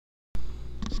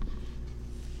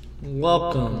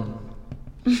Welcome.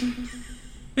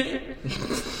 The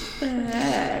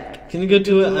heck? Can you go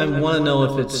to it? I want to know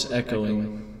if it's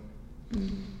echoing.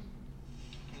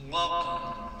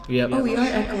 Welcome. Yep. Oh, we are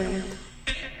echoing.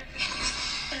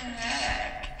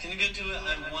 Can you go to it?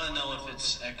 I want to know if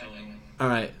it's echoing.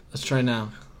 Alright, let's try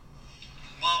now.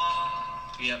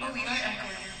 Yep. Oh, we are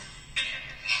echoing.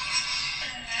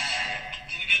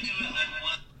 Can you go to it?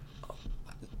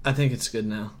 I think it's good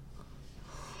now.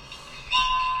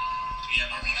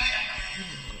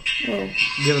 Whoa.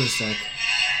 Give it a sec.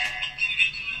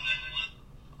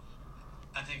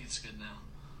 I think it's good now.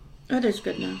 That is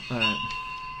good now. Alright.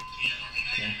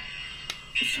 Okay.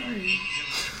 Sorry.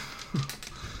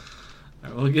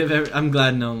 Alright, we'll give I'm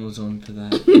glad no one was on for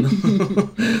that.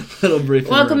 Little brief.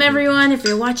 Welcome everyone. If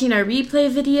you're watching our replay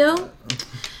video,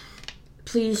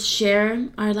 please share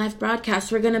our live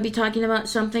broadcast. We're going to be talking about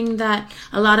something that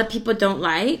a lot of people don't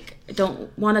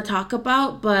want to talk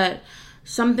about, but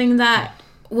something that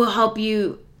will help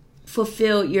you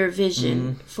fulfill your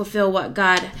vision, fulfill what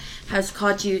God has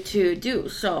called you to do.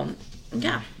 So,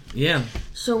 yeah. Yeah.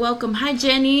 So, welcome. Hi,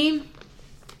 Jenny.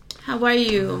 How are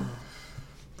you?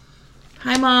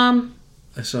 Hi, Mom.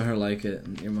 I saw her like it.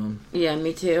 Your mom. Yeah,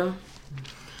 me too.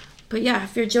 But yeah,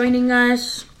 if you're joining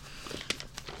us,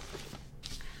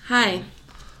 hi.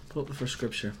 Pull up the first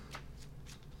scripture.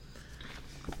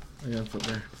 I got to put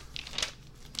there.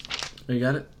 Oh, you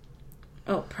got it?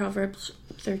 Oh, Proverbs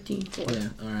 13:4. Yeah,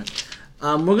 alright.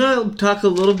 We're going to talk a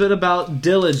little bit about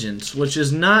diligence, which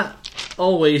is not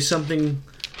always something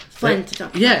Fun to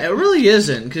talk about. Yeah, it really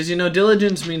isn't. Because,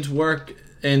 diligence means work,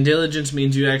 and diligence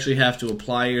means you actually have to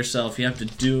apply yourself. You have to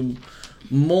do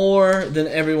more than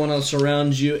everyone else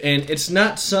around you. And it's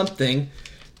not something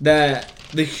that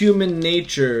the human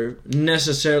nature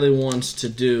necessarily wants to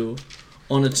do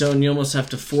on its own. You almost have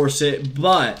to force it.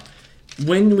 But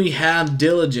when we have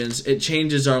diligence, it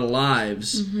changes our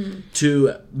lives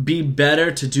to be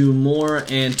better, to do more,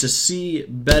 and to see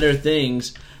better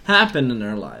things happen in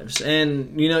our lives.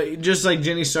 And, just like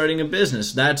Jenny starting a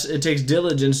business, it takes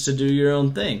diligence to do your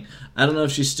own thing. I don't know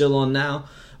if she's still on now,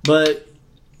 but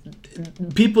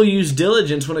people use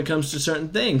diligence when it comes to certain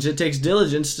things. It takes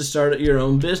diligence to start your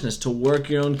own business, to work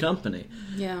your own company.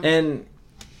 Yeah. And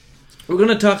we're going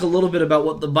to talk a little bit about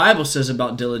what the Bible says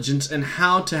about diligence and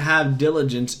how to have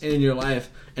diligence in your life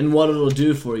and what it'll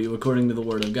do for you according to the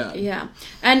Word of God. Yeah.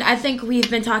 And I think we've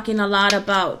been talking a lot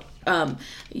about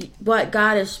what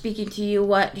God is speaking to you,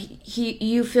 what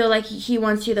you feel like He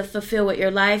wants you to fulfill with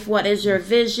your life, what is your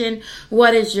vision,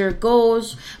 what is your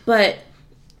goals, but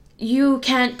you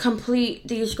can't complete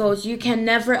these goals. You can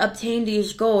never obtain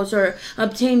these goals or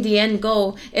obtain the end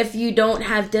goal if you don't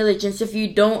have diligence, if you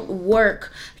don't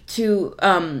work to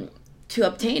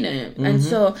obtain it. And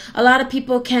so a lot of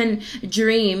people can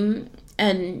dream,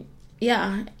 and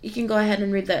yeah, you can go ahead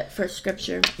and read that first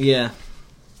scripture. Yeah.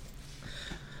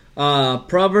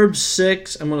 Proverbs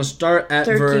 6, I'm going to start at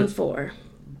 13:4.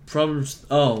 Proverbs,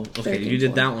 okay, 13:4. You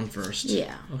did that one first.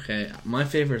 Yeah. Okay, my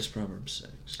favorite is Proverbs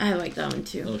 6. I like that one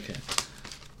too. Okay.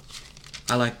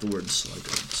 I like the word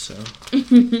sluggard, so.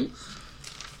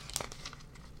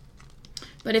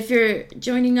 But if you're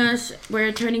joining us,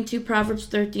 we're turning to Proverbs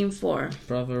 13:4.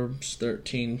 Proverbs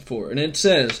 13:4. And it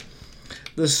says,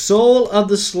 "The soul of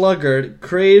the sluggard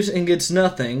craves and gets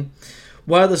nothing,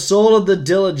 while the soul of the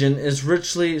diligent is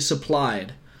richly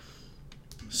supplied."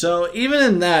 So even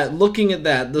in that, looking at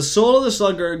that, the soul of the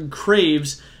sluggard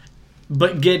craves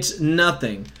but gets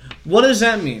nothing. What does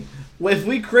that mean? If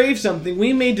we crave something,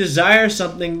 we may desire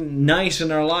something nice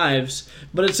in our lives,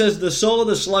 but it says the soul of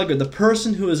the sluggard, the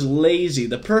person who is lazy,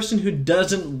 the person who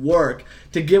doesn't work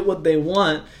to get what they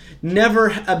want,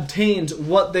 never obtains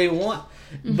what they want.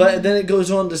 But then it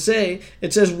goes on to say,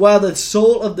 it says, while the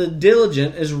soul of the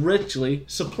diligent is richly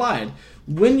supplied.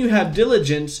 When you have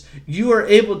diligence, you are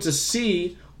able to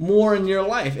see more in your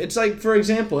life. It's like, for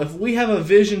example, if we have a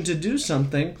vision to do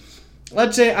something,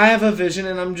 let's say I have a vision,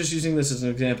 and I'm just using this as an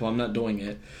example, I'm not doing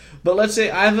it. But let's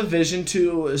say I have a vision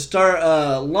to start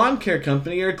a lawn care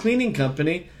company or a cleaning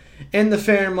company in the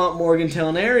Fairmont,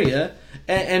 Morgantown area.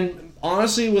 And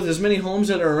honestly, with as many homes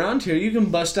that are around here, you can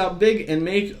bust out big and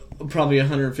make probably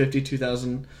 $150,000,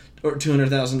 $200,000 or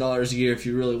 $200,000 a year if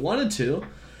you really wanted to.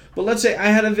 But let's say I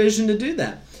had a vision to do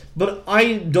that. But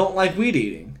I don't like weed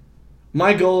eating.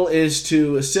 My goal is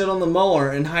to sit on the mower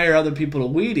and hire other people to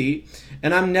weed eat,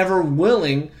 and I'm never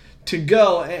willing to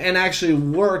go and actually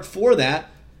work for that.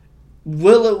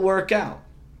 Will it work out?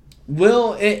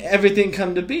 Will everything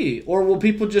come to be? Or will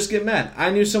people just get mad?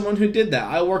 I knew someone who did that.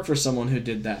 I worked for someone who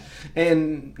did that.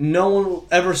 And no one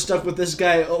ever stuck with this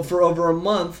guy for over a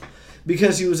month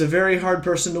because he was a very hard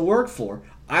person to work for.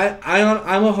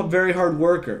 I'm a very hard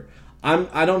worker.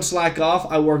 I don't slack off.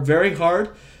 I work very hard,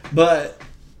 but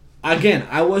again,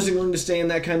 I wasn't going to stay in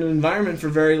that kind of environment for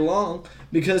very long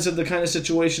because of the kind of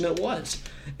situation it was.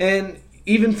 And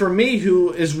even for me,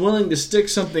 who is willing to stick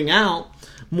something out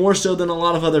more so than a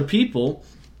lot of other people,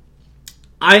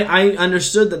 I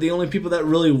understood that the only people that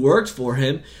really worked for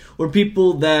him were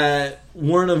people that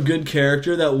weren't of good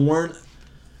character,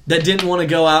 that didn't want to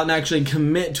go out and actually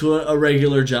commit to a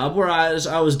regular job. Whereas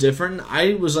I was different.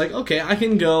 I was like, okay, I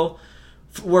can go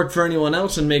work for anyone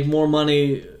else and make more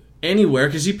money anywhere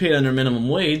because he paid under minimum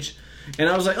wage. And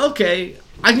I was like, okay,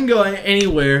 I can go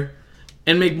anywhere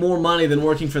and make more money than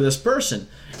working for this person.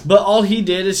 But all he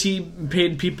did is he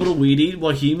paid people to weed eat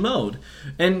while he mowed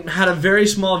and had a very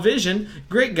small vision.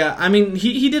 Great guy. I mean,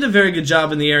 he did a very good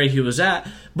job in the area he was at,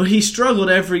 but he struggled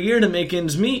every year to make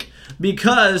ends meet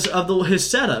because of his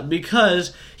setup,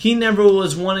 because he never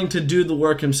was wanting to do the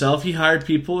work himself. He hired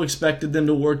people, expected them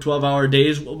to work 12-hour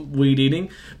days weed eating,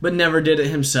 but never did it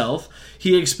himself.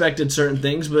 He expected certain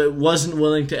things, but wasn't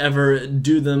willing to ever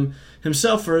do them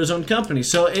himself for his own company.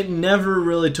 So it never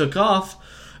really took off,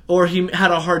 or he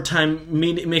had a hard time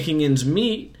making ends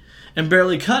meet and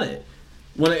barely cut it.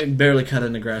 When it barely cut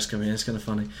in Nebraska, man, it's kind of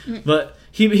funny. But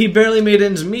he barely made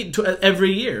ends meet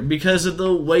every year because of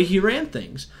the way he ran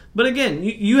things. But again,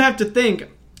 you have to think,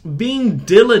 being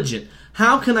diligent,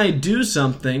 how can I do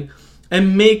something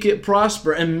and make it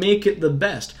prosper and make it the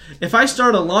best? If I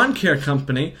start a lawn care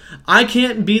company, I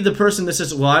can't be the person that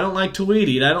says, well, I don't like to weed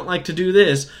eat, I don't like to do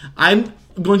this. I'm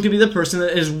going to be the person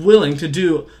that is willing to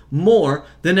do more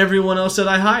than everyone else that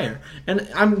I hire. And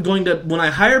I'm going to, when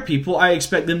I hire people, I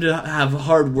expect them to have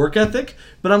hard work ethic,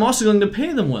 but I'm also going to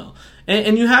pay them well.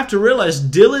 And you have to realize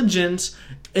diligence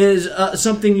is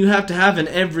something you have to have in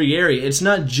every area. It's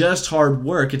not just hard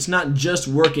work. It's not just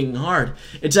working hard.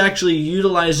 It's actually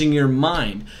utilizing your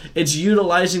mind. It's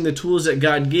utilizing the tools that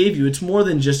God gave you. It's more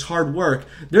than just hard work.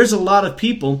 There's a lot of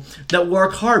people that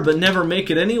work hard but never make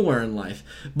it anywhere in life.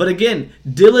 But again,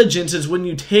 diligence is when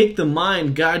you take the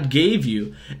mind God gave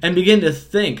you and begin to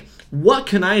think, what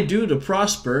can I do to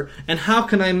prosper, and how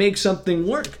can I make something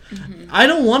work? Mm-hmm. I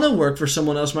don't want to work for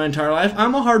someone else my entire life.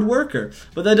 I'm a hard worker,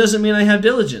 but that doesn't mean I have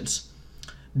diligence.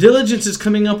 Diligence is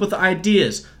coming up with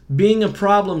ideas, being a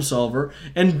problem solver,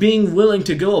 and being willing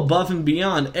to go above and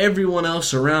beyond everyone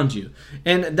else around you.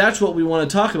 And that's what we want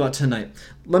to talk about tonight.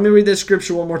 Let me read this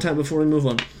scripture one more time before we move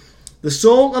on. The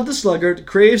soul of the sluggard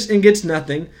craves and gets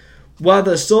nothing, while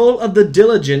the soul of the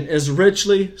diligent is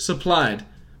richly supplied.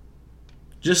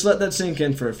 Just let that sink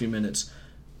in for a few minutes.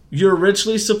 You're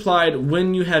richly supplied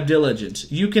when you have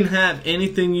diligence. You can have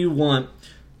anything you want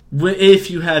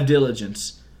if you have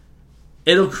diligence.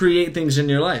 It'll create things in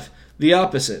your life. The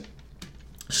opposite.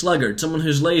 Sluggard, someone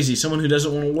who's lazy, someone who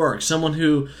doesn't want to work, someone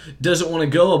who doesn't want to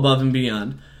go above and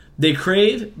beyond. They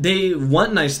crave, they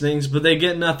want nice things, but they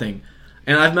get nothing.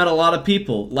 And I've met a lot of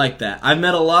people like that. I've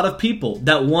met a lot of people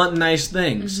that want nice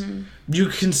things. Mm-hmm. You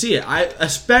can see it.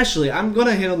 I'm going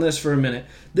to hit on this for a minute.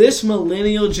 This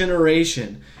millennial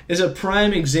generation is a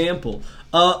prime example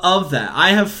of that.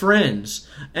 I have friends,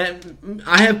 and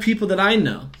I have people that I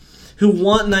know who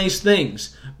want nice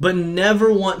things, but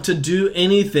never want to do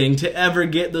anything to ever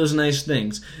get those nice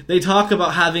things. They talk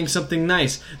about having something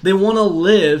nice. They want to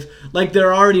live like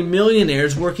they're already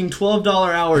millionaires working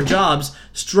 $12-hour jobs,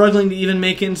 struggling to even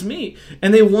make ends meet.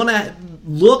 And they want to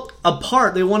look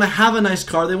apart. They want to have a nice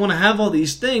car. They want to have all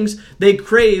these things they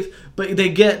crave, but they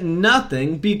get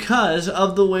nothing because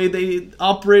of the way they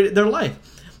operate their life.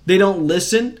 They don't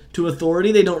listen to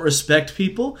authority. They don't respect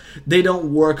people. They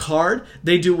don't work hard.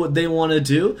 They do what they want to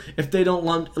do. If they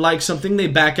don't like something, they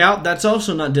back out. That's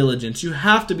also not diligence. You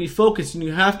have to be focused and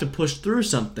you have to push through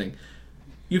something.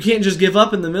 You can't just give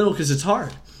up in the middle because it's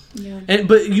hard. Yeah.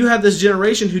 But you have this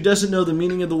generation who doesn't know the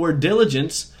meaning of the word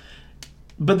diligence,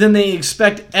 but then they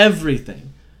expect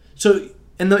everything. So,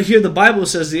 here the Bible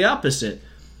says the opposite.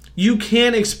 You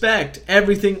can't expect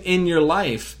everything in your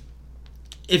life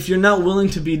if you're not willing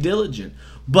to be diligent.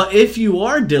 But if you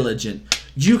are diligent,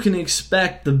 you can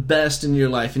expect the best in your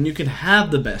life, and you can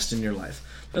have the best in your life.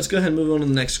 Let's go ahead and move on to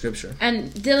the next scripture.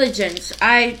 And diligence,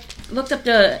 I looked up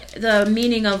the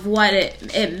meaning of what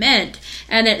it meant,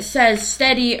 and it says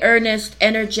steady, earnest,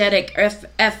 energetic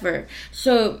effort.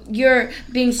 So you're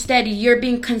being steady, you're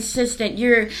being consistent,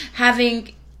 you're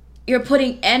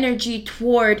putting energy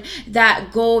toward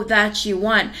that goal that you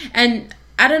want. And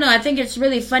I don't know, I think it's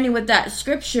really funny with that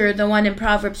scripture, the one in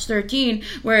Proverbs 13,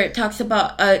 where it talks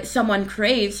about someone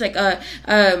craves, like a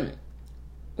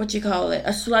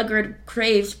sluggard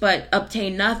craves but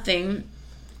obtain nothing.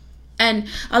 And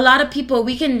a lot of people,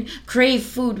 we can crave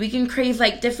food. We can crave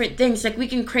like different things. Like we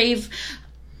can crave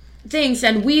things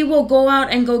and we will go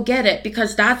out and go get it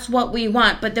because that's what we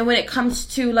want. But then when it comes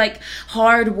to like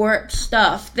hard work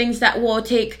stuff, things that will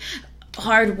take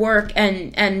hard work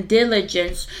and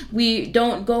diligence, we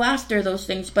don't go after those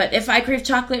things. But if I crave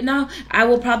chocolate now, I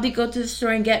will probably go to the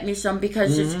store and get me some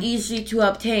because it's easy to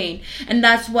obtain. And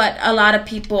that's what a lot of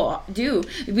people do.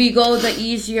 We go the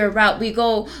easier route. We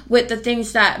go with the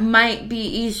things that might be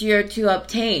easier to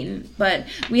obtain. But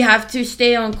we have to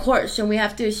stay on course and we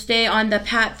have to stay on the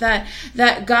path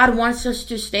that God wants us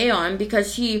to stay on,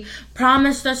 because he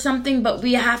promised us something, but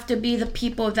we have to be the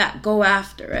people that go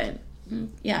after it.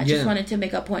 Yeah, I just wanted to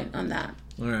make a point on that.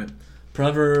 All right.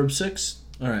 Proverbs 6.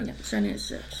 All right. Yeah, starting at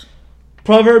 6.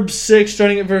 Proverbs 6,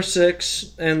 starting at verse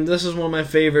 6. And this is one of my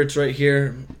favorites right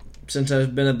here since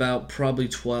I've been about probably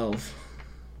 12.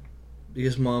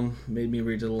 Because Mom made me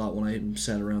read it a lot when I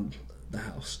sat around the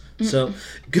house. So,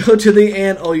 go to the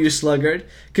ant, O you sluggard.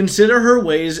 Consider her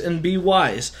ways and be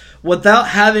wise. Without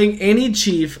having any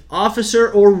chief,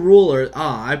 officer, or ruler.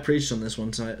 I preached on this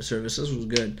one service. This was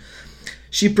good.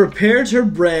 She prepares her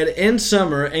bread in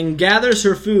summer and gathers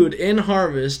her food in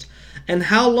harvest. And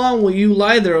how long will you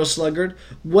lie there, O sluggard?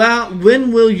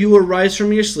 When will you arise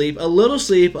from your sleep, a little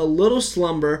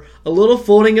slumber, a little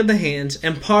folding of the hands,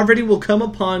 and poverty will come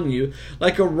upon you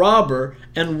like a robber,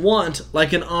 and want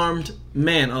like an armed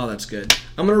man. Oh, that's good.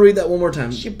 I'm going to read that one more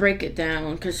time. You should break it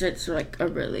down because it's like a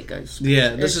really good speech.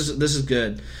 Yeah, this is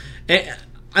good.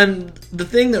 And the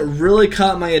thing that really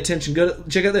caught my attention,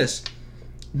 check out this.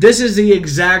 This is the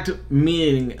exact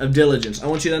meaning of diligence. I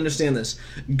want you to understand this.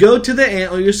 Go to the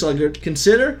ant, O you sluggard,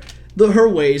 consider her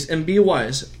ways, and be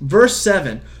wise. Verse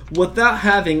 7, without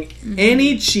having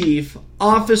any chief,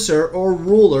 officer, or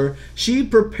ruler, she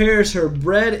prepares her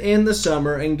bread in the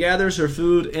summer and gathers her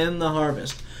food in the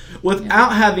harvest.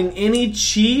 Without having any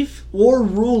chief or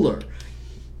ruler,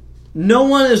 no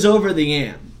one is over the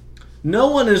ant. No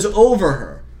one is over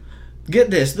her.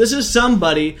 Get this. This is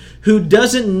somebody who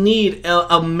doesn't need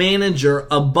a manager,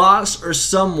 a boss, or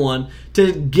someone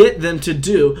to get them to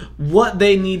do what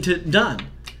they need to done.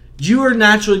 You are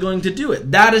naturally going to do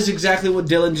it. That is exactly what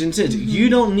diligence is. You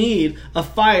don't need a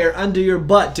fire under your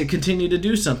butt to continue to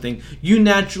do something. You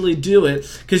naturally do it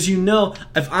because you know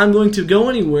if I'm going to go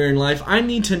anywhere in life, I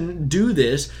need to do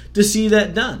this to see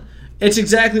that done. It's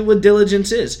exactly what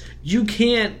diligence is. You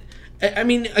can't,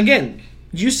 again,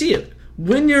 you see it.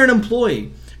 When you're an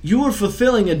employee, you are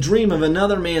fulfilling a dream of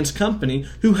another man's company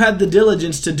who had the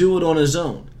diligence to do it on his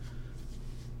own.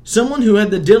 Someone who had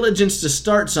the diligence to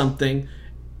start something,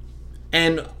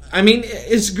 and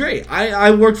it's great.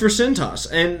 I worked for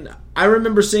Cintas, and I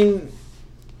remember seeing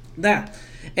that.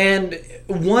 And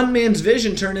one man's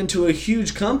vision turned into a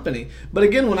huge company. But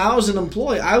again, when I was an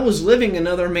employee, I was living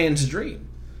another man's dream.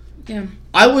 Yeah.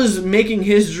 I was making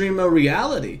his dream a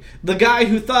reality. The guy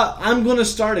who thought, I'm going to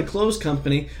start a clothes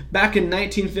company back in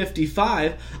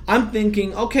 1955, I'm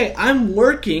thinking, okay, I'm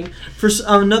working for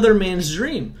another man's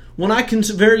dream when I can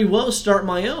very well start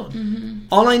my own.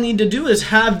 All I need to do is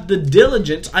have the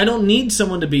diligence. I don't need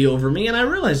someone to be over me, and I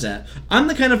realize that. I'm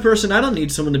the kind of person, I don't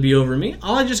need someone to be over me.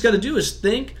 All I just got to do is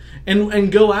think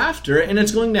and go after it, and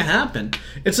it's going to happen.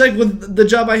 It's like with the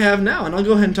job I have now, and I'll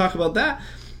go ahead and talk about that.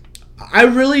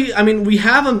 We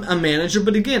have a manager,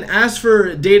 but again, as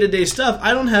for day-to-day stuff,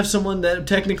 I don't have someone that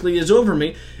technically is over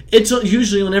me. It's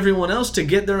usually on everyone else to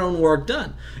get their own work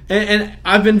done. And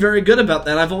I've been very good about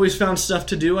that. I've always found stuff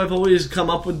to do. I've always come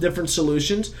up with different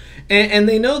solutions. And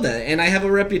they know that. And I have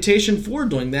a reputation for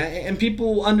doing that. And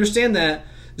people understand that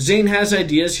Zane has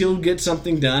ideas. He'll get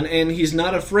something done. And he's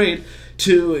not afraid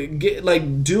to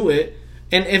do it.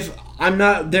 And if I'm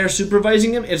not there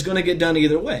supervising him, it's going to get done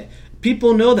either way.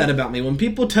 People know that about me. When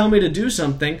people tell me to do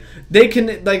something, they can,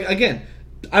 again,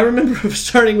 I remember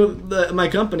starting with my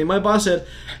company, my boss said,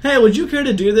 hey, would you care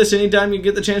to do this anytime you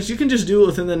get the chance? You can just do it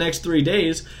within the next 3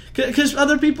 days. Because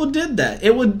other people did that.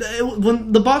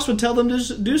 When the boss would tell them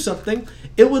to do something,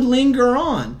 it would linger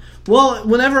on. Well,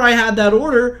 whenever I had that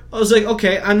order, I was like,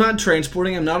 okay, I'm not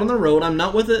transporting, I'm not on the road, I'm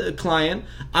not with a client,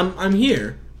 I'm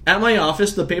here. At my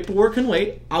office, the paperwork can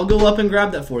wait. I'll go up and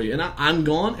grab that for you. And I'm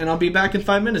gone, and I'll be back in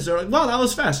 5 minutes. They're like, wow, that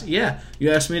was fast. Yeah,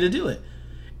 you asked me to do it.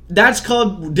 That's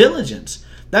called diligence.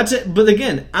 That's it. But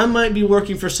again, I might be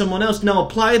working for someone else. Now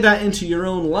apply that into your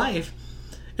own life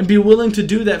and be willing to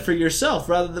do that for yourself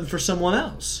rather than for someone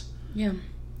else. Yeah.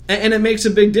 And it makes a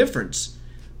big difference.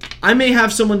 I may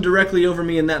have someone directly over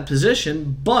me in that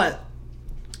position, but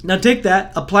now take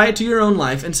that, apply it to your own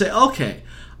life, and say, okay,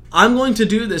 I'm going to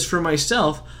do this for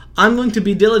myself. I'm going to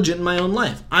be diligent in my own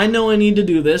life. I know I need to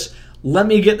do this. Let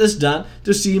me get this done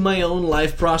to see my own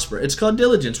life prosper. It's called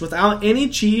diligence. Without any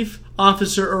chief,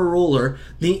 officer, or ruler,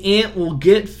 the ant will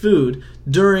get food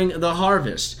during the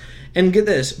harvest. And get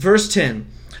this, verse 10.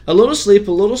 A little sleep,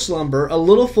 a little slumber, a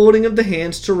little folding of the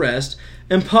hands to rest,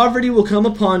 and poverty will come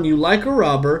upon you like a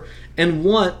robber, and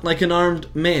want like an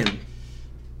armed man.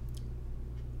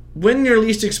 When you're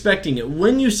least expecting it,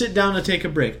 when you sit down to take a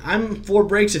break. I'm for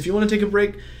breaks. If you want to take a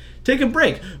break, take a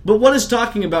break. But what it's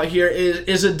talking about here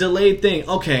is a delayed thing.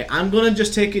 Okay, I'm going to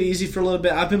just take it easy for a little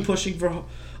bit. I've been pushing for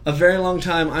a very long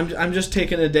time. I'm just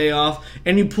taking a day off.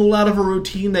 And you pull out of a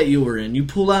routine that you were in. You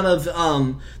pull out of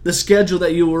the schedule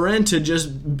that you were in to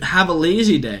just have a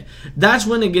lazy day. That's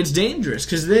when it gets dangerous.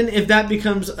 Because then if that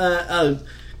becomes a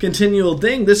continual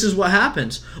thing, this is what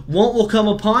happens. Want will come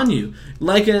upon you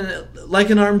like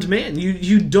an armed man.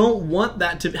 You don't want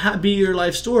that to be your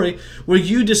life story where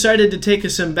you decided to take a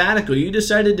sabbatical. You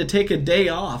decided to take a day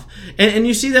off, and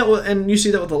you see that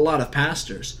with a lot of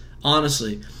pastors,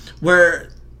 honestly, where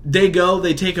they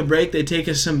take a break, they take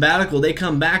a sabbatical, they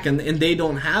come back and they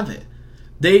don't have it.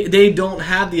 They don't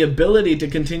have the ability to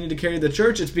continue to carry the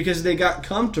church. It's because they got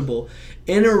comfortable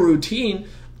in a routine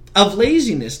of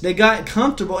laziness. They got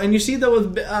comfortable, and you see that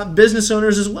with business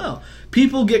owners as well.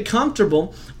 People get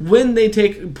comfortable when they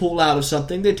pull out of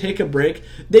something, they take a break.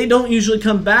 They don't usually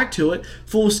come back to it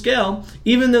full scale,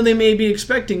 even though they may be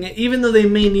expecting it, even though they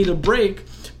may need a break.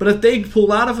 But if they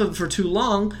pull out of it for too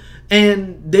long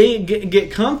and they get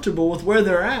comfortable with where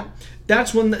they're at,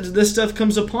 that's when this stuff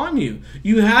comes upon you.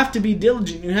 You have to be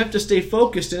diligent. You have to stay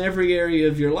focused in every area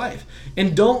of your life,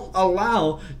 and don't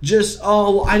allow just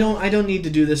I don't need to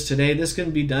do this today. This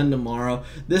can be done tomorrow.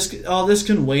 This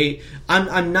can wait.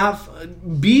 I'm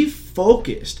not. Be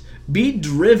focused. Be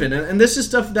driven, and this is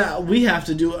stuff that we have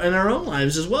to do in our own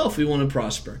lives as well if we want to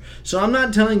prosper. So I'm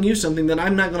not telling you something that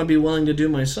I'm not going to be willing to do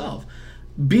myself.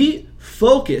 Be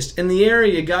focused in the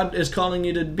area God is calling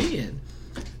you to be in.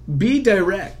 Be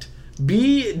direct.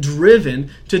 Be driven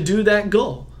to do that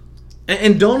goal.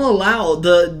 And don't allow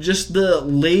the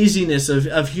laziness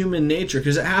of human nature,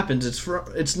 because it happens.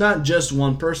 It's not just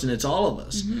one person. It's all of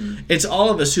us. Mm-hmm. It's all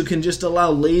of us who can just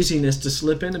allow laziness to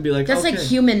slip in and be like, that's okay. Like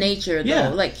human nature, though. Yeah.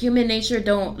 Like human nature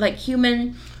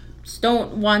humans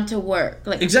don't want to work.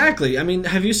 Like exactly. I mean,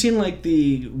 have you seen like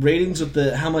the ratings of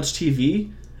how much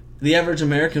TV the average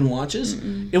American watches?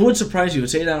 Mm-mm. It would surprise you.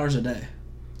 It's 8 hours a day.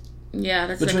 Yeah,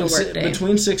 that's like a work day.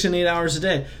 Between 6 and 8 hours a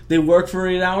day. They work for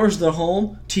 8 hours, they're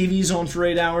home, TV's on for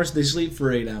 8 hours, they sleep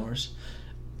for 8 hours.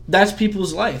 That's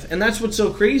people's life. And that's what's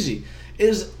so crazy,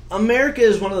 is America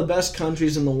is one of the best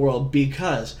countries in the world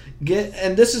because,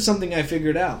 and this is something I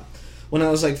figured out when I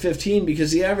was like 15,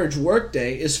 because the average work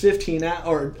day is 8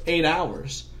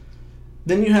 hours.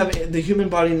 Then you have, the human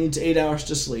body needs 8 hours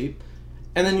to sleep,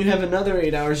 and then you have another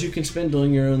 8 hours you can spend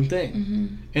doing your own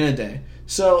thing in a day.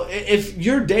 So if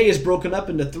your day is broken up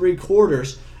into 3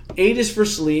 quarters, 8 is for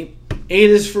sleep, 8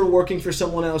 is for working for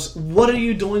someone else, what are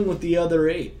you doing with the other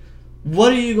 8?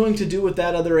 What are you going to do with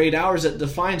that other 8 hours that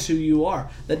defines who you are,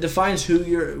 that defines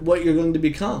what you're going to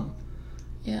become?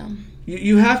 Yeah.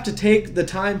 You have to take the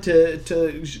time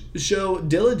to show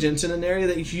diligence in an area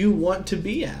that you want to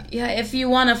be at. Yeah, if you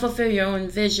want to fulfill your own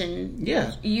vision,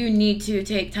 you need to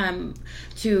take time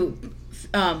to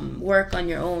work on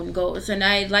your own goals. And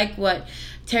I like what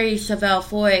Terry Savelle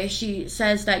Foy, she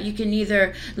says that you can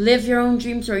either live your own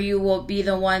dreams or you will be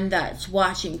the one that's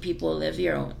watching people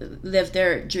live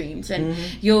their dreams. And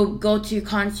you'll go to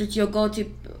concerts,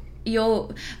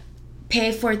 you'll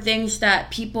pay for things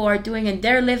that people are doing and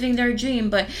they're living their dream,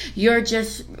 but you're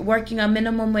just working a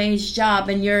minimum wage job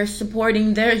and you're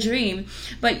supporting their dream.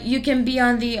 But you can be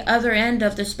on the other end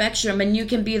of the spectrum and you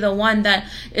can be the one that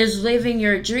is living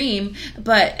your dream,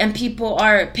 and people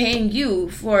are paying you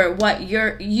for what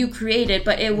you created,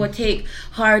 but it will take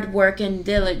hard work and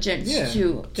diligence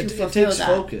to fulfill that. It takes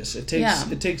focus.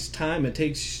 It takes time. It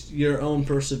takes your own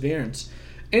perseverance.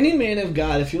 Any man of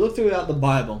God, if you look throughout the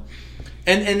Bible,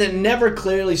 and it never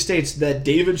clearly states that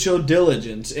David showed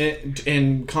diligence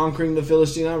in conquering the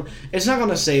Philistine army. It's not going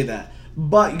to say that.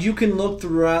 But you can look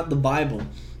throughout the Bible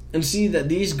and see that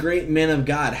these great men of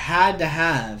God had to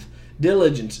have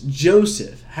diligence.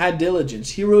 Joseph had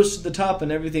diligence. He rose to the top in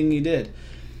everything he did.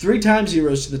 3 times he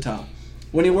rose to the top.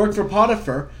 When he worked for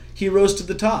Potiphar, he rose to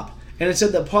the top. And it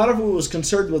said that Potiphar was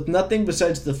concerned with nothing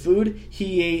besides the food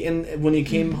he ate when he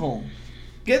came home.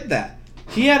 Get that.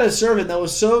 He had a servant that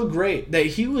was so great that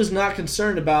he was not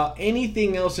concerned about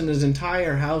anything else in his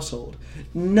entire household.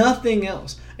 Nothing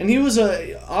else. And he was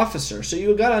an officer, so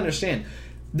you got to understand.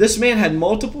 This man had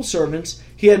multiple servants.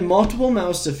 He had multiple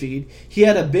mouths to feed. He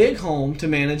had a big home to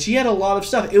manage. He had a lot of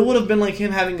stuff. It would have been like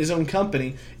him having his own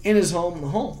company in his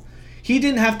home. He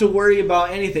didn't have to worry about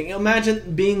anything.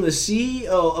 Imagine being the CEO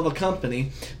of a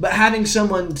company, but having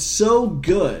someone so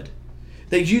good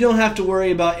that you don't have to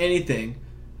worry about anything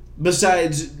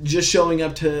besides just showing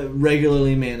up to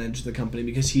regularly manage the company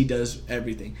because he does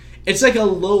everything. It's like a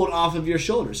load off of your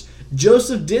shoulders.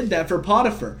 Joseph did that for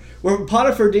Potiphar, where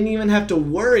Potiphar didn't even have to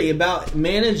worry about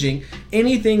managing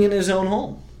anything in his own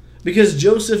home because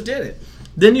Joseph did it.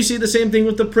 Then you see the same thing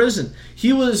with the prison.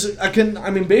 He was,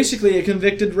 basically a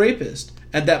convicted rapist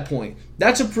at that point.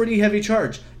 That's a pretty heavy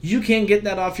charge. You can't get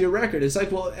that off your record. It's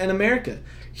like, well, in America,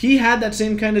 he had that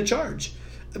same kind of charge.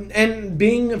 And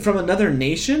being from another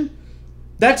nation,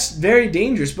 that's very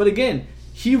dangerous. But again,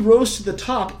 he rose to the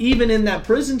top even in that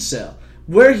prison cell.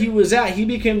 Where he was at, he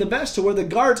became the best to where the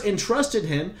guards entrusted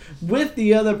him with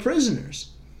the other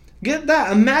prisoners. Get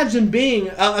that? Imagine being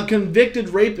a convicted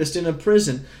rapist in a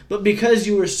prison, but because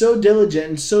you were so diligent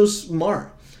and so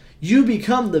smart, you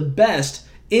become the best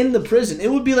in the prison.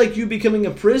 It would be like you becoming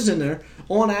a prisoner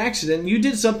on accident. You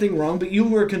did something wrong, but you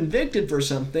were convicted for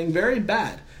something very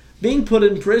bad. Being put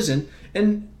in prison,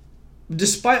 and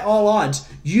despite all odds,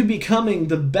 you becoming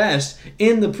the best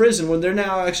in the prison when they're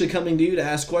now actually coming to you to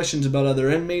ask questions about other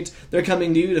inmates. They're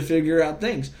coming to you to figure out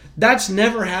things. That's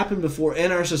never happened before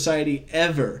in our society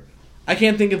ever. I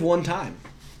can't think of one time.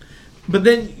 But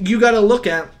then you got to look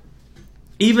at,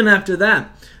 even after that,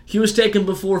 he was taken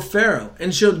before Pharaoh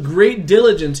and showed great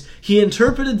diligence. He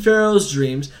interpreted Pharaoh's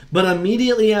dreams, but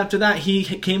immediately after that, he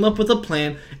came up with a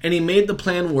plan, and he made the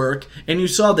plan work. And you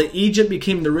saw that Egypt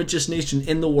became the richest nation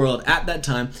in the world at that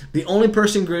time. The only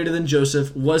person greater than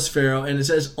Joseph was Pharaoh, and it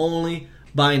says only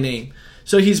by name.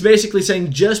 So he's basically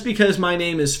saying, just because my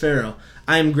name is Pharaoh,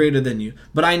 I am greater than you.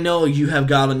 But I know you have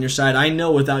God on your side. I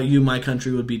know without you, my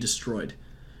country would be destroyed.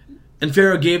 And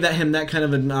Pharaoh gave him that kind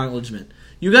of acknowledgement.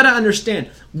 You got to understand,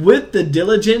 with the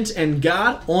diligence and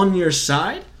God on your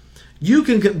side, you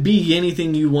can be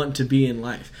anything you want to be in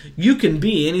life. You can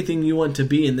be anything you want to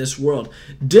be in this world.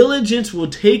 Diligence will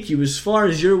take you as far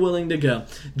as you're willing to go.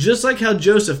 Just like how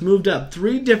Joseph moved up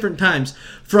 3 different times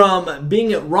from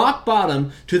being at rock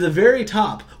bottom to the very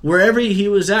top, wherever he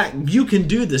was at, you can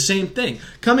do the same thing.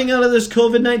 Coming out of this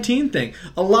COVID-19 thing,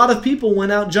 a lot of people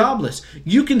went out jobless.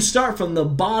 You can start from the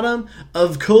bottom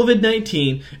of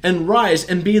COVID-19 and rise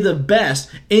and be the best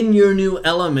in your new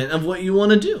element of what you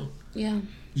want to do. Yeah.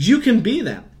 You can be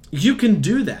that. You can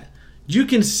do that. You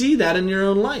can see that in your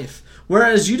own life.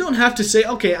 Whereas you don't have to say,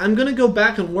 okay, I'm going to go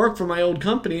back and work for my old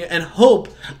company and hope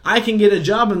I can get a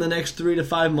job in the next 3 to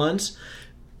 5 months.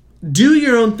 Do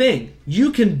your own thing. You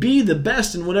can be the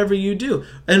best in whatever you do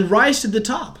and rise to the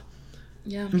top.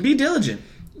 Yeah. And be diligent.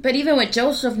 But even with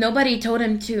Joseph, nobody told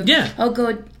him to,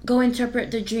 go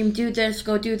interpret the dream, do this,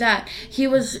 go do that. He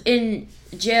was in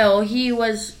jail. He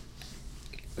was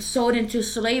sold into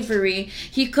slavery.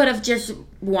 He could have just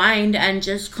whined and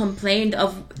just complained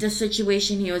of the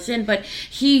situation he was in, but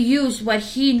he used what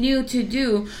he knew to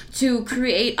do to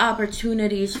create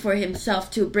opportunities for himself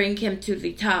to bring him to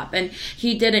the top. And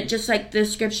he didn't, just like the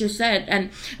scripture said. And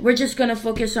we're just going to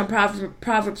focus on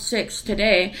Proverbs 6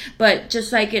 today, but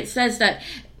just like it says that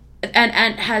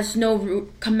and has no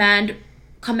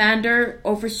commander,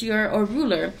 overseer, or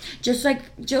ruler. Just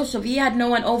like Joseph, he had no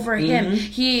one over him.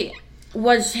 He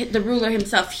was the ruler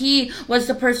himself. He was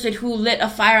the person who lit a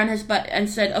fire on his butt and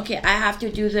said, okay, I have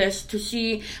to do this to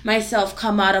see myself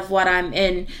come out of what I'm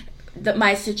in,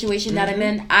 my situation that I'm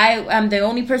in. I am the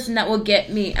only person that will get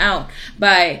me out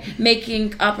by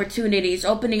making opportunities,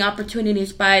 opening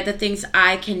opportunities by the things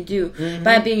I can do,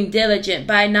 by being diligent,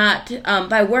 by not,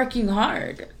 by working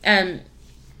hard. And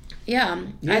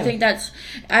I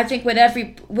think with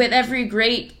every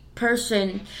great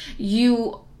person,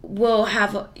 you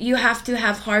have to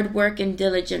have hard work and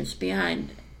diligence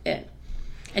behind it,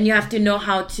 and you have to know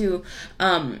how to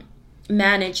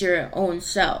manage your own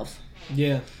self.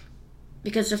 Yeah.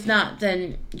 Because if not,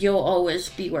 then you'll always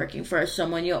be working for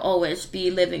someone. You'll always be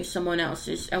living someone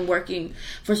else's and working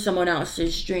for someone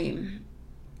else's dream.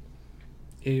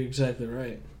 You're exactly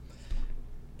right.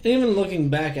 Even looking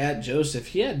back at Joseph,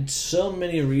 he had so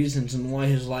many reasons on why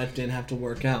his life didn't have to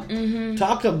work out.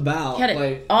 Talk about he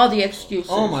had all the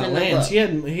excuses. Oh my lands, he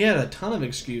had a ton of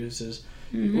excuses.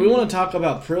 We want to talk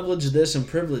about privilege this and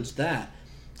privilege that.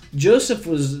 Joseph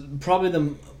was probably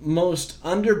the most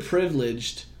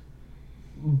underprivileged,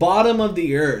 bottom of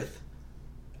the earth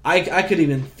I could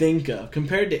even think of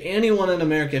compared to anyone in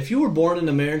America. If you were born in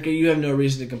America, you have no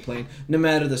reason to complain, no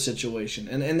matter the situation,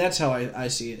 and that's how I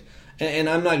see it. And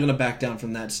I'm not going to back down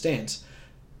from that stance.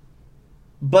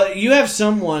 But you have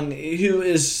someone who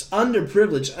is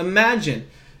underprivileged. Imagine,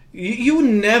 you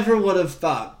never would have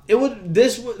thought it would.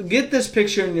 Get this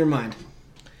picture in your mind.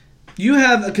 You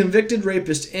have a convicted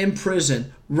rapist in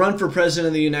prison run for president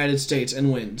of the United States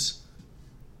and wins.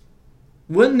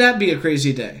 Wouldn't that be a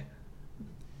crazy day?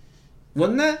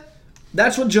 Wouldn't that?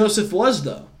 That's what Joseph was,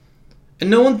 though. And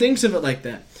no one thinks of it like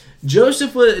that.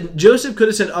 Joseph could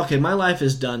have said, okay, my life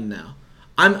is done now.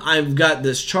 I've got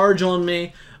this charge on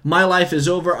me. My life is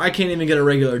over. I can't even get a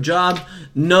regular job.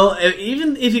 No,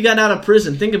 even if he got out of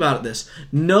prison, think about this.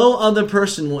 No other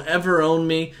person will ever own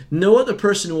me. No other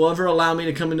person will ever allow me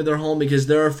to come into their home because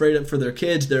they're afraid for their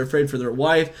kids. They're afraid for their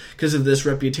wife because of this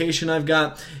reputation I've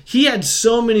got. He had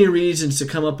so many reasons to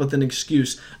come up with an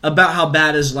excuse about how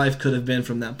bad his life could have been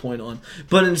from that point on.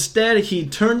 But instead, he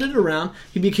turned it around.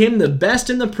 He became the best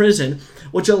in the prison,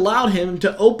 which allowed him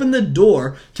to open the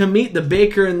door to meet the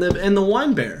baker and the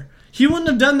wine bearer. He wouldn't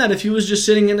have done that if he was just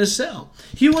sitting in his cell.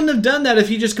 He wouldn't have done that if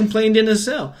he just complained in his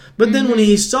cell. But then when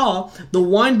he saw the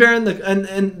wine bearer and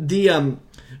the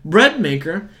bread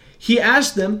maker, he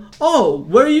asked them, "Oh,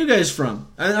 where are you guys from?"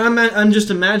 I'm just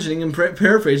imagining and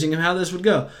paraphrasing how this would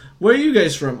go. "Where are you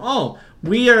guys from?" "Oh,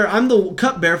 I'm the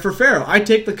cupbearer for Pharaoh. I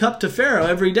take the cup to Pharaoh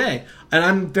every day, and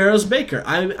I'm Pharaoh's baker.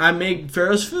 I make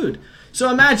Pharaoh's food." So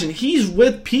imagine, he's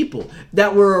with people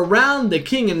that were around the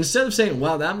king, and instead of saying,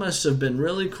 "Well, that must have been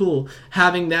really cool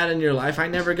having that in your life. I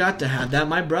never got to have that.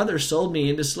 My brother sold me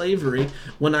into slavery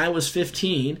when I was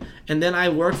 15, and then I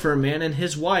worked for a man, and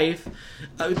his wife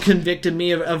convicted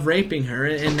me of raping her,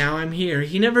 and now I'm here."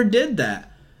 He never did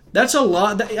that. That's a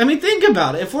lot. I mean, think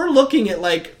about it. If we're looking at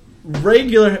like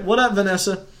regular... What up,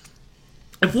 Vanessa?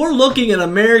 If we're looking at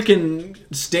American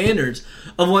standards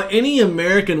of what any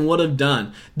American would have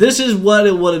done, this is what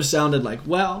it would have sounded like.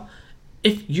 "Well,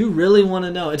 if you really want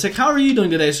to know, it's like, how are you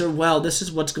doing today, sir?" "Well, this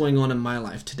is what's going on in my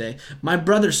life today. My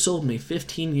brother sold me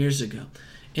 15 years ago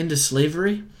into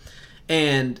slavery,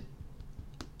 and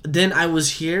then I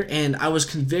was here and I was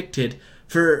convicted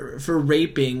for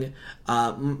raping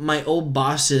my old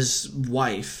boss's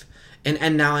wife,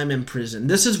 and now I'm in prison."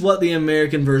 This is what the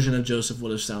American version of Joseph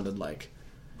would have sounded like.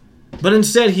 But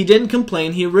instead, he didn't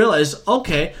complain. He realized,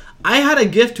 okay, I had a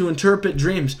gift to interpret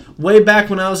dreams way back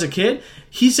when I was a kid.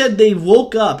 He said they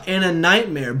woke up in a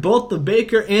nightmare. Both the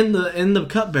baker and the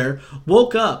cupbearer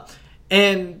woke up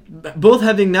and both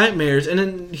having nightmares. And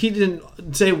then he didn't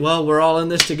say, "Well, we're all in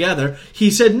this together." He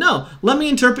said, "No, let me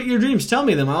interpret your dreams. Tell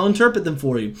me them. I'll interpret them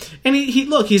for you." And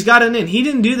he's got an in. He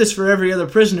didn't do this for every other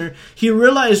prisoner. He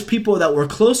realized people that were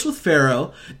close with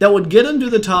Pharaoh that would get him to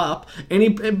the top, and he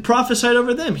prophesied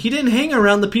over them. He didn't hang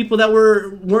around the people that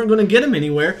weren't going to get him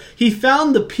anywhere. He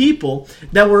found the people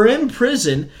that were in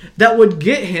prison that would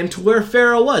get him to where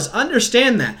Pharaoh was.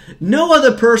 Understand that. No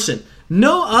other person,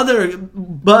 no other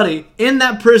buddy in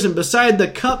that prison beside the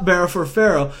cupbearer for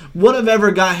Pharaoh would have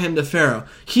ever got him to Pharaoh.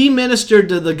 He ministered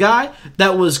to the guy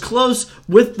that was close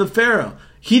with the Pharaoh.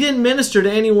 He didn't minister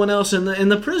to anyone else in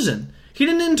the prison. He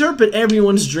didn't interpret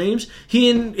everyone's dreams.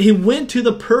 He went to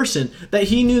the person that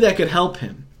he knew that could help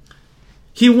him.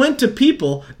 He went to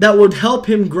people that would help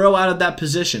him grow out of that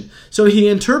position. So he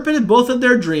interpreted both of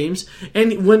their dreams,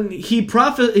 and when he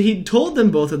told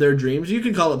them both of their dreams, you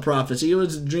could call it prophecy, it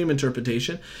was dream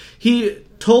interpretation. He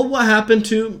told what happened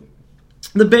to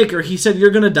the baker. He said,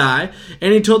 "You're going to die,"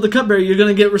 and he told the cupbearer, "You're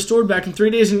going to get restored back in 3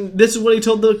 days," and this is what he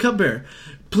told the cupbearer: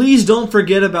 "Please don't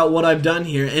forget about what I've done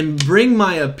here, and bring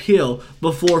my appeal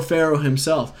before Pharaoh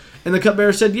himself." And the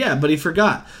cupbearer said, "Yeah," but he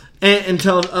forgot.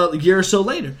 Until a year or so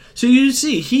later. So you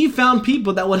see, he found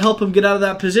people that would help him get out of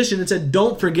that position and said,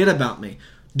 "Don't forget about me.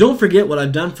 Don't forget what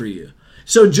I've done for you."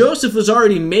 So Joseph was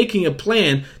already making a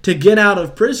plan to get out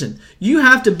of prison. You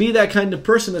have to be that kind of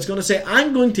person that's going to say,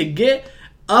 "I'm going to get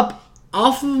up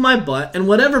off of my butt, and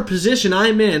whatever position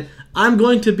I'm in, I'm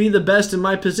going to be the best in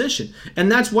my position."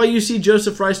 And that's why you see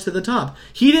Joseph rise to the top.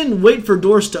 He didn't wait for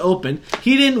doors to open.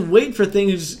 He didn't wait for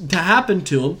things to happen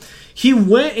to him. He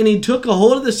went and he took a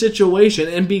hold of the situation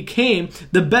and became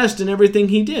the best in everything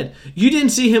he did. You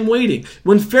didn't see him waiting.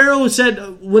 When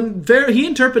he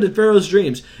interpreted Pharaoh's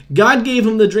dreams, God gave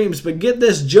him the dreams, but get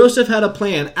this, Joseph had a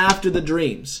plan after the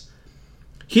dreams.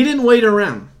 He didn't wait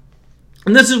around.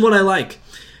 And this is what I like.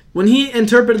 When he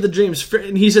interpreted the dreams,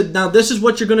 he said, "Now this is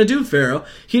what you're going to do, Pharaoh."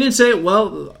 He didn't say,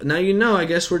 "Well, now you know, I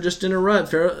guess we're just in a rut.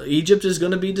 Pharaoh, Egypt is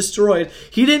going to be destroyed."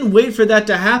 He didn't wait for that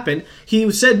to happen. He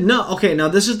said, "No, okay, now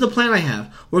this is the plan I have.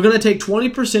 We're going to take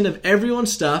 20% of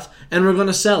everyone's stuff and we're going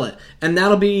to sell it. And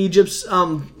that'll be Egypt's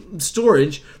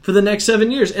storage for the next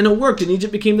 7 years." And it worked, and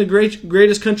Egypt became the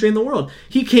greatest country in the world.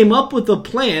 He came up with a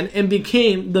plan and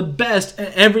became the best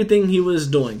at everything he was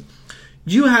doing.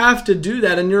 You have to do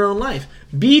that in your own life.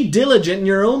 Be diligent in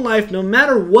your own life no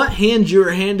matter what hand you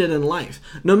were handed in life.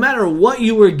 No matter what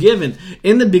you were given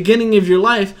in the beginning of your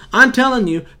life, I'm telling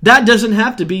you, that doesn't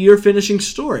have to be your finishing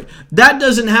story. That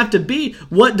doesn't have to be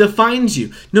what defines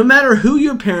you. No matter who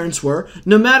your parents were,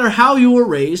 no matter how you were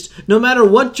raised, no matter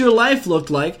what your life looked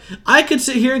like, I could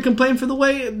sit here and complain for the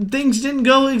way things didn't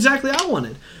go exactly I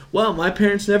wanted. Well, my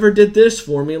parents never did this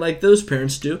for me like those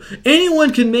parents do.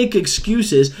 Anyone can make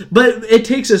excuses, but it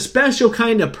takes a special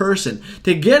kind of person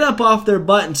to get up off their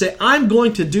butt and say, I'm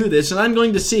going to do this and I'm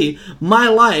going to see my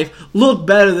life look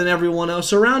better than everyone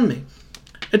else around me.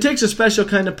 It takes a special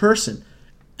kind of person.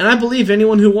 And I believe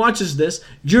anyone who watches this,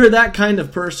 you're that kind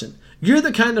of person. You're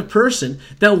the kind of person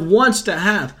that wants to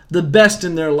have the best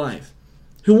in their life,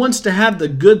 who wants to have the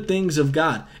good things of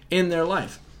God in their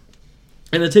life.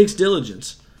 And it takes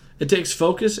diligence. It takes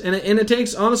focus, and it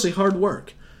takes, honestly, hard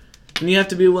work. And you have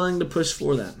to be willing to push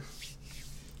for that.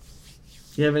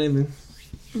 You have anything?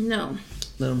 No.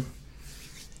 No?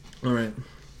 All right.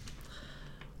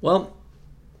 Well,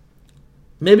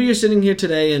 maybe you're sitting here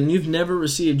today and you've never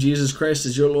received Jesus Christ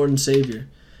as your Lord and Savior.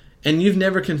 And you've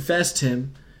never confessed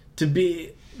Him to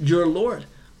be your Lord.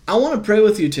 I want to pray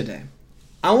with you today.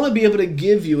 I want to be able to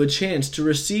give you a chance to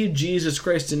receive Jesus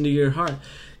Christ into your heart.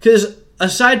 Because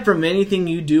aside from anything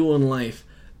you do in life,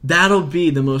 that'll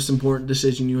be the most important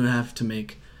decision you have to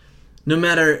make. No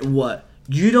matter what.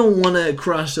 You don't want to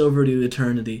cross over to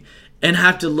eternity and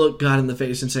have to look God in the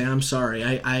face and say, I'm sorry,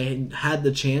 I had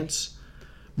the chance,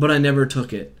 but I never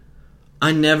took it.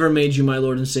 I never made you my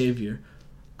Lord and Savior.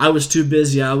 I was too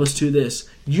busy, I was too this.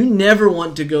 You never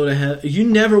want to go to heaven. You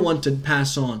never want to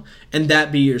pass on and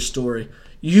that be your story.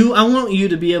 I want you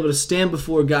to be able to stand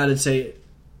before God and say,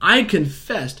 I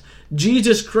confessed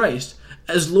Jesus Christ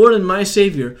as Lord and my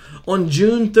Savior on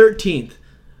June 13th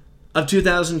of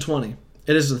 2020.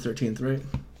 It is the 13th, right?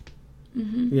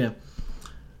 Mm-hmm. Yeah.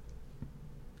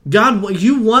 God,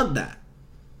 you want that.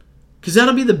 Because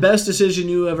that'll be the best decision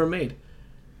you ever made.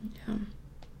 Yeah.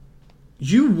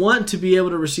 You want to be able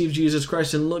to receive Jesus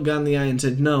Christ and look God in the eye and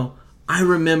say, no, I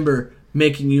remember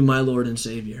making you my Lord and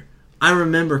Savior. I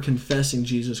remember confessing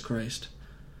Jesus Christ.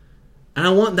 And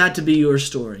I want that to be your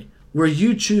story. Where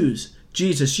you choose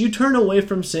Jesus. You turn away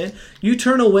from sin. You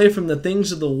turn away from the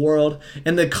things of the world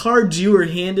and the cards you were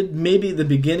handed maybe at the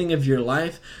beginning of your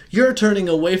life. You're turning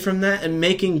away from that and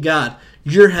making God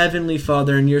your heavenly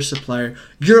Father and your supplier.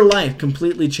 Your life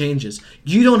completely changes.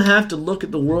 You don't have to look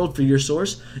at the world for your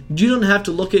source. You don't have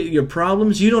to look at your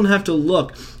problems. You don't have to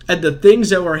look at the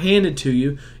things that were handed to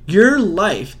you. Your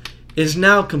life is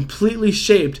now completely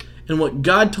shaped in what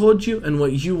God told you and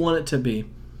what you want it to be.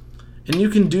 And you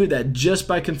can do that just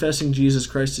by confessing Jesus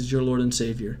Christ as your Lord and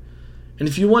Savior. And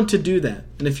if you want to do that,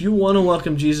 and if you want to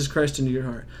welcome Jesus Christ into your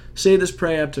heart, say this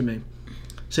prayer after me.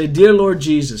 Say, Dear Lord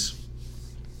Jesus,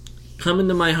 come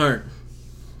into my heart.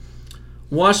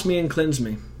 Wash me and cleanse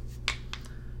me.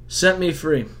 Set me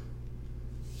free.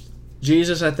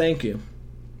 Jesus, I thank you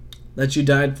that you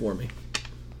died for me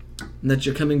and that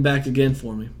you're coming back again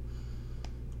for me.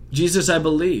 Jesus, I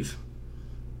believe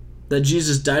that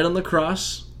Jesus died on the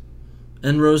cross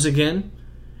and rose again,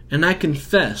 and I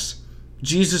confess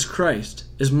Jesus Christ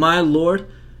is my Lord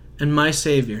and my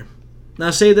Savior.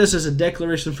 Now say this as a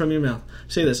declaration from your mouth.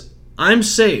 Say this, I'm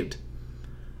saved,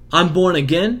 I'm born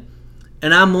again,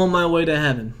 and I'm on my way to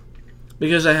heaven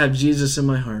because I have Jesus in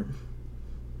my heart.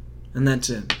 And that's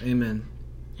it. Amen.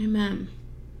 Amen.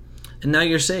 And now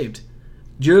you're saved.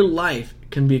 Your life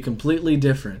can be completely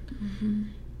different. Mm-hmm.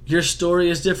 Your story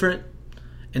is different,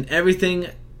 and everything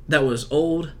that was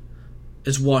old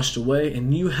is washed away,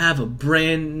 and you have a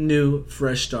brand new,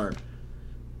 fresh start.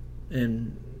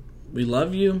 And we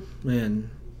love you.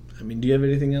 And do you have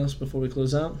anything else before we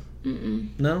close out? Mm-mm.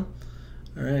 No?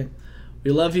 All right. We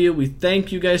love you. We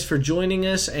thank you guys for joining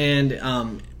us.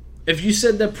 And if you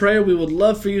said that prayer, we would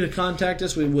love for you to contact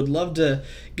us. We would love to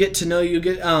get to know you.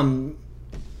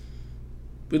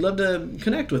 We'd love to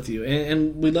connect with you,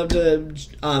 and we'd love to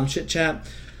chit chat.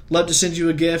 Love to send you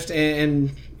a gift,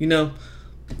 and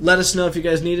let us know if you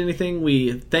guys need anything.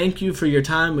 We thank you for your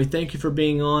time. We thank you for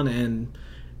being on, and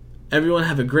everyone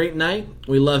have a great night.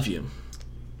 We love you.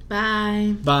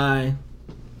 Bye. Bye.